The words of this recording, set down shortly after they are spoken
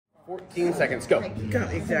14 seconds, go.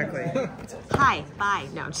 Exactly. Hi, bye.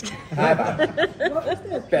 No, I'm just kidding. Hi, bye. What was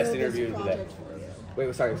the Best appeal of interview this of the day. project for you?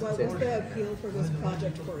 Wait, sorry. What was the appeal for this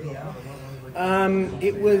project for you?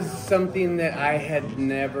 It was something that I had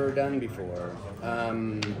never done before.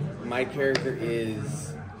 My character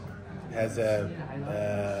has a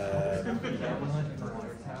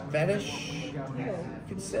fetish, you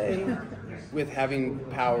could say, with having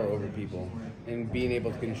power over people and being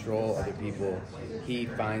able to control other people. He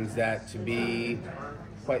finds that to be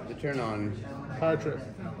quite the turn on. Power trip.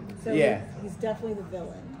 So Yeah. he's definitely the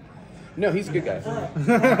villain. No, he's a good guy.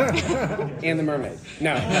 And the mermaid.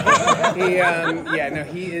 No,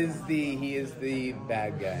 he is the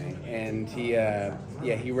bad guy, and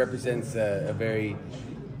he represents a very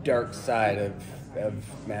dark side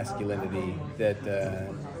of masculinity that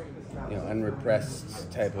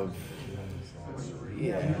unrepressed type of.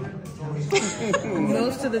 Yeah.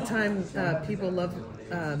 Most of the time, people love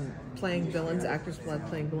playing villains. Actors love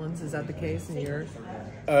playing villains. Is that the case in yours?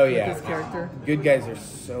 Oh yeah. With this character? Good guys are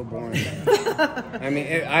so boring. I mean,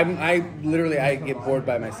 I literally get bored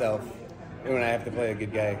by myself when I have to play a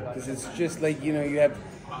good guy, because it's just like you have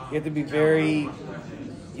to be very.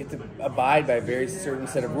 You have to abide by a very certain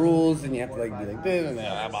set of rules, and you have to be like this and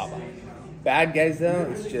blah blah blah. Bad guys though,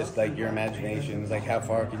 it's just like your imagination. It's like how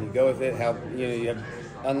far can you go with it? How you have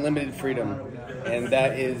unlimited freedom, and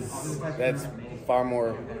that's far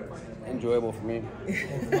more enjoyable for me.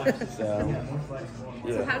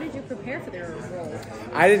 So how did you prepare for their role?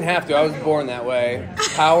 I didn't have to. I was born that way.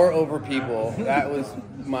 Power over people. That was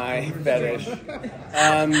my fetish.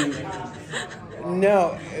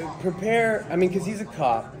 No, prepare. I mean, because he's a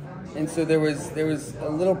cop, and so there was a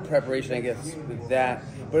little preparation, I guess, with that.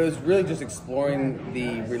 But it was really just exploring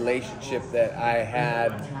the relationship that I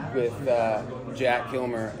had with Jack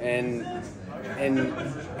Kilmer, and I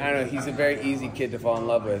don't know, he's a very easy kid to fall in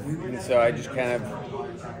love with, and so I just kind of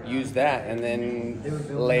used that, and then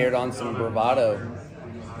layered on some bravado,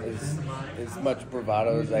 as much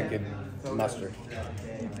bravado as I could muster.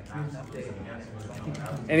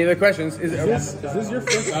 Any other questions? Is this your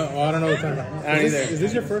first? I don't know what time. I don't either. Is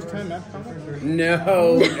this your first time at Comic?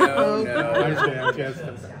 No. I'm just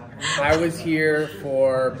kidding. I was here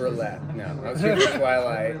for Burlesque. No, I was here for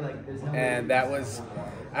Twilight, and I was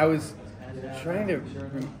trying to.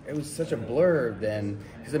 It was such a blur then,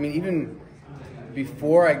 because I mean, even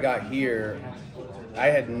before I got here, I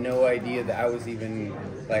had no idea that I was even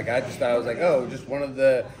like. I just thought I was like, oh, just one of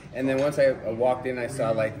the. And then once I walked in, I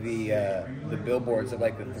saw like the billboards of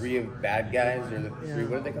like the three of bad guys, or the three,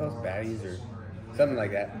 what do they call us, baddies or something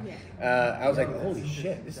like that. I was like, holy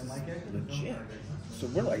shit, this is legit. So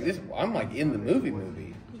we're like this. I'm like in the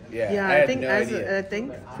movie. Yeah, I think I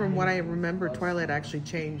think from what I remember, Twilight actually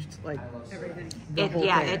changed like Everything.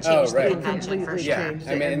 It changed right. the convention for sure. Changed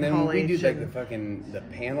I mean, and then we do like H. the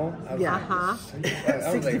panel. I was Yeah. like,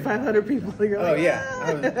 I was like, 6,500 people. You're oh like, yeah,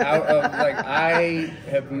 I was out of like I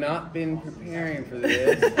have not been preparing for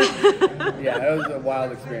this. Yeah, that was a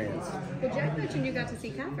wild experience. Well, Jack mentioned you got to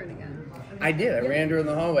see Catherine again. I did. I ran her in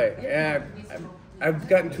the hallway. Yeah, I've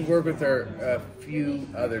gotten to work with her a few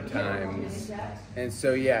other times, and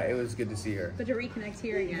so yeah, it was good to see her. But to reconnect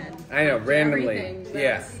here again. I know, randomly. Everything,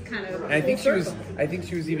 Yeah. that's kind of And I think full she was. circle. I think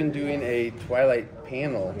she was even doing a Twilight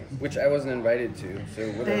panel, which I wasn't invited to.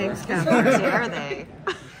 So whatever. Thanks, How Catherine. dare they?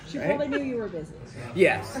 She Right? probably knew you were busy.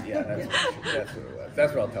 Yes. Yeah. That's what it was.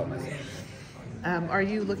 That's what I'll tell myself. Are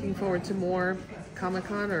you looking forward to more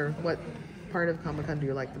Comic-Con, or what part of Comic-Con do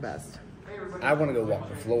you like the best? I want to go walk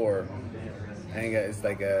the floor. I think it's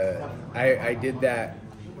like I did that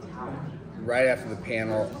right after the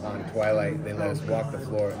panel on Twilight. They let us walk the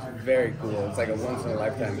floor. It was very cool. It's like a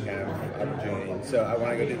once-in-a-lifetime kind of opportunity. And so I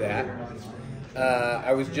want to go do that.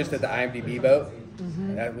 I was just at the IMDb boat.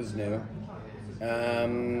 Mm-hmm. That was new.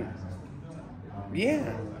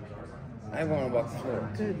 Yeah, I want to walk the floor.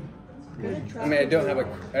 Good. I mean, I don't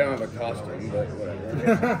have a costume, but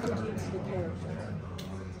whatever.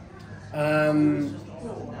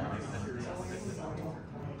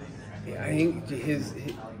 Yeah, I think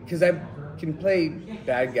because I can play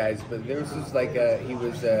bad guys, but there was just like he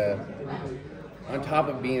was on top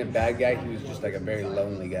of being a bad guy, he was just like a very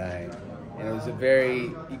lonely guy, and it was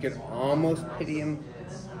you could almost pity him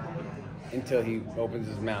until he opens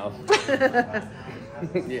his mouth.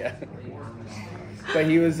 Yeah, but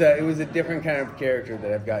it was a different kind of character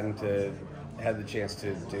that I've gotten to have the chance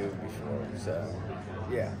to do before. So,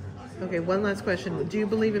 yeah. Okay, one last question. Do you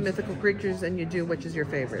believe in mythical creatures, and you do? Which is your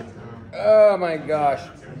favorite? Oh my gosh,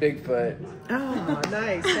 Bigfoot. Oh,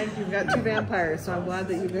 nice. Thank you. We've got 2 vampires, so I'm glad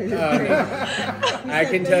that you guys are I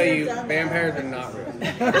can tell you, vampires are not real.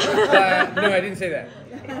 No, I didn't say that.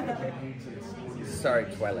 Sorry,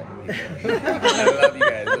 Twilight. I love you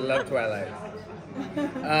guys. I love Twilight.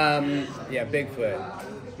 Yeah,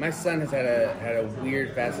 Bigfoot. My son has had a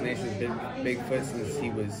weird fascination with Bigfoot since he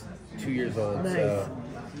was 2 years old. Nice. So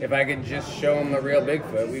if I could just show him the real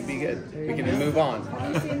Bigfoot, we'd be good. We can move on.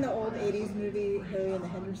 Have you seen the old 80s movie, Harry and the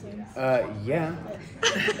Hendersons? Yeah.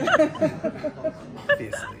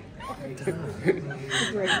 Obviously. It's a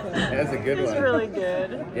great film. That's a good one. It's really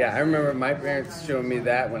good. Yeah, I remember my parents showing me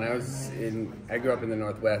that when I grew up in the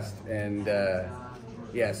Northwest, and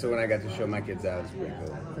yeah, so when I got to show my kids that, it was pretty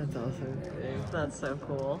cool. That's awesome. That's so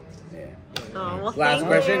cool. Yeah. Oh, well, Last thank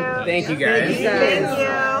question. you. Thank you guys. Thank you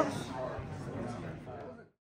guys. Thank you.